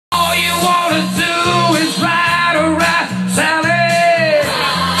wanna do is ride around, Sally.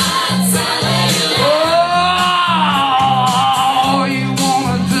 All you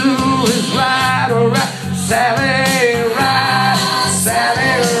wanna do is ride around, Sally, ride,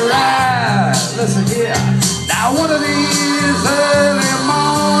 Sally, ride. Listen here. Now one of these early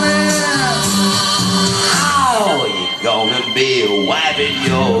mornings, oh, you're gonna be wiping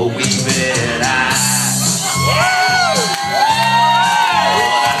your weeping eyes.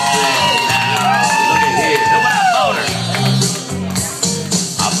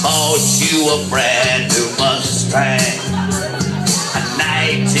 You a brand new Mustang, a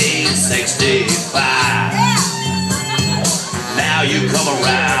 1965. Now you come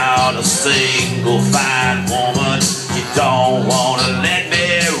around a single fine woman. You don't wanna let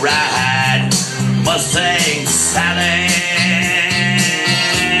me ride Mustang Sally.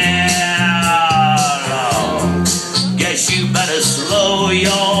 Oh, guess you better slow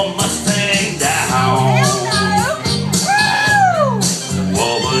your Mustang down.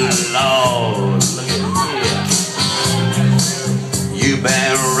 Lord, look at here. You've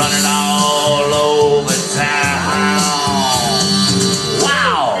been running all over town.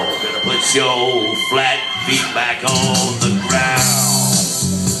 Wow! Gonna put your flat feet back on the ground.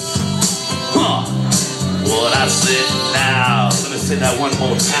 Huh? What I said now. Let me say that one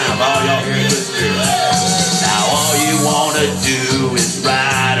more time. All y'all hear this here. Now all you wanna do is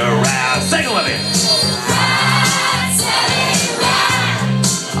ride around. Sing it with me.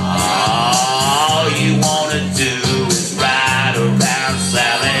 You wanna do is ride around,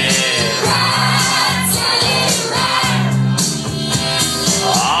 Sally. Ride, Sally, ride.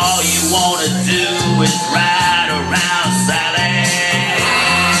 All you wanna do is ride around, Sally.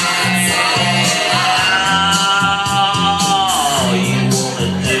 Ride, Sally, all you wanna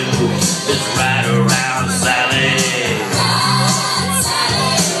do is ride around, Sally. Ride,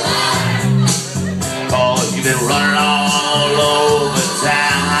 Sally, ride. 'Cause you've been running all over town.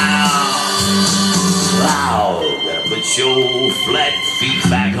 Wow, gotta put your flat feet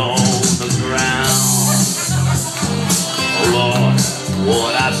back on the ground. Oh Lord,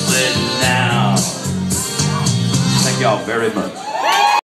 what I said now. Thank y'all very much.